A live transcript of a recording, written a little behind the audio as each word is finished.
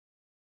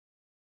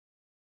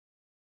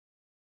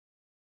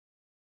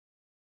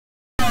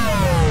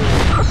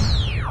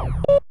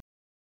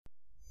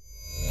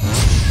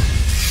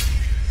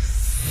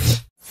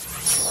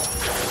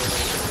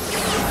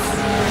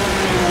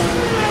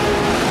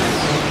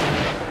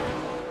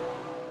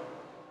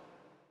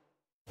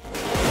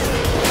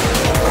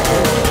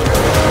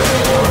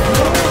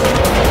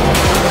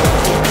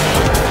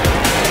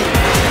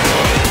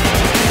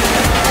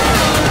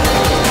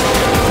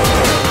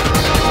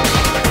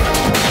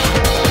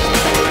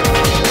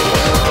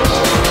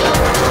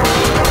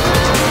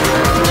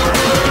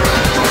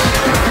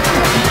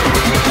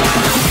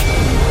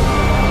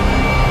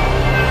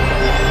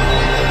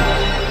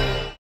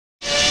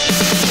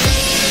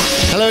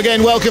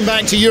again, welcome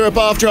back to Europe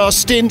after our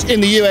stint in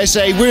the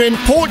USA. We're in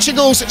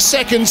Portugal's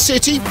second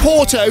city,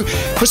 Porto,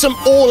 for some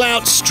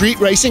all-out street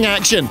racing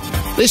action.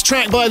 This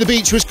track by the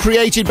beach was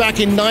created back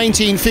in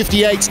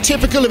 1958,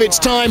 typical of its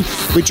time,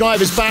 with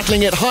drivers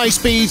battling at high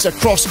speeds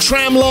across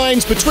tram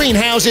lines, between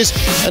houses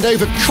and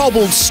over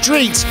cobbled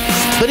streets.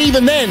 But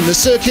even then, the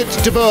Circuit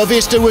de Boa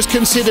Vista was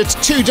considered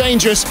too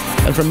dangerous,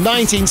 and from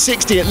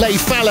 1960 it lay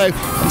fallow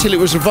until it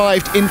was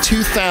revived in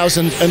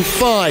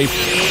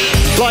 2005.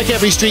 Like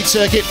every street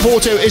circuit,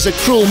 Porto is a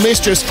cruel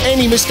mistress.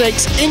 Any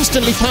mistakes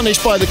instantly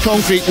punished by the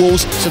concrete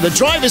walls, so the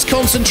driver's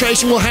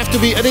concentration will have to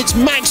be at its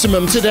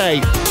maximum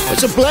today.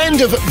 It's a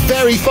blend of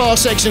very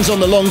fast sections on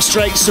the long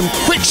straights, some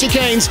quick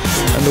chicanes,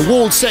 and the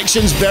walled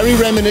sections very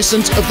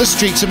reminiscent of the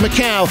streets of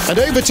Macau. And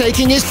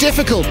overtaking is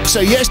difficult,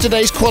 so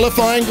yesterday's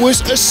qualifying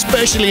was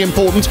especially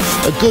important.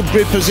 A good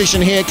grid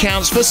position here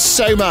counts for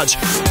so much.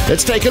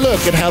 Let's take a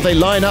look at how they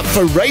line up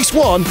for race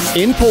 1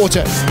 in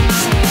Porto.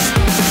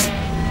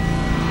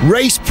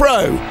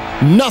 RacePro,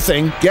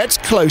 nothing gets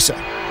closer.